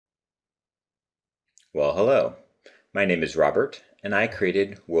Well, hello. My name is Robert, and I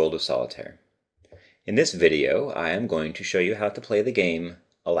created World of Solitaire. In this video, I am going to show you how to play the game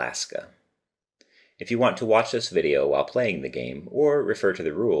Alaska. If you want to watch this video while playing the game, or refer to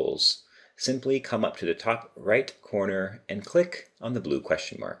the rules, simply come up to the top right corner and click on the blue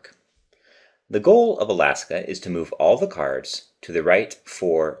question mark. The goal of Alaska is to move all the cards to the right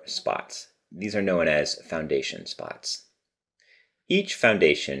 4 spots. These are known as foundation spots. Each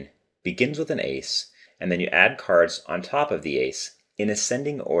foundation begins with an ace, and then you add cards on top of the ace in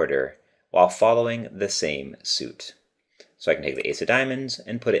ascending order while following the same suit. So I can take the ace of diamonds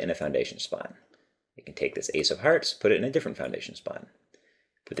and put it in a foundation spot. I can take this ace of hearts, put it in a different foundation spot.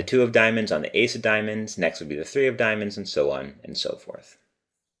 Put the 2 of diamonds on the ace of diamonds, next would be the 3 of diamonds, and so on and so forth.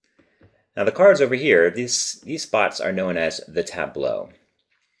 Now the cards over here, these spots are known as the tableau.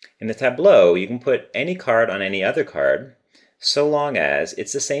 In the tableau, you can put any card on any other card, so long as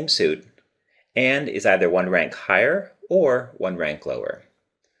it's the same suit and is either 1 rank higher or 1 rank lower.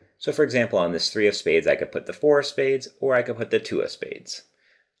 So for example, on this 3 of spades, I could put the 4 of spades, or I could put the 2 of spades.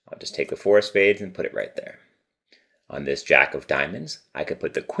 I'll just take the 4 of spades and put it right there. On this jack of diamonds, I could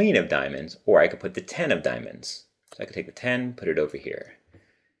put the queen of diamonds, or I could put the 10 of diamonds. So I could take the 10, put it over here.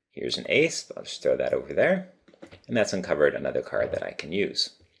 Here's an ace, I'll just throw that over there, and that's uncovered another card that I can use.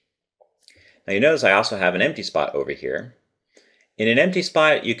 Now you notice I also have an empty spot over here. In an empty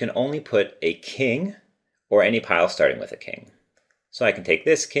spot, you can only put a king or any pile starting with a king. So I can take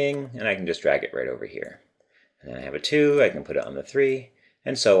this king and I can just drag it right over here. And then I have a 2, I can put it on the 3,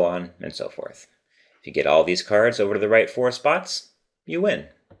 and so on and so forth. If you get all these cards over to the right 4 spots, you win.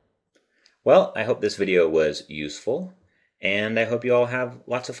 Well, I hope this video was useful, and I hope you all have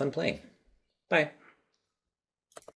lots of fun playing. Bye.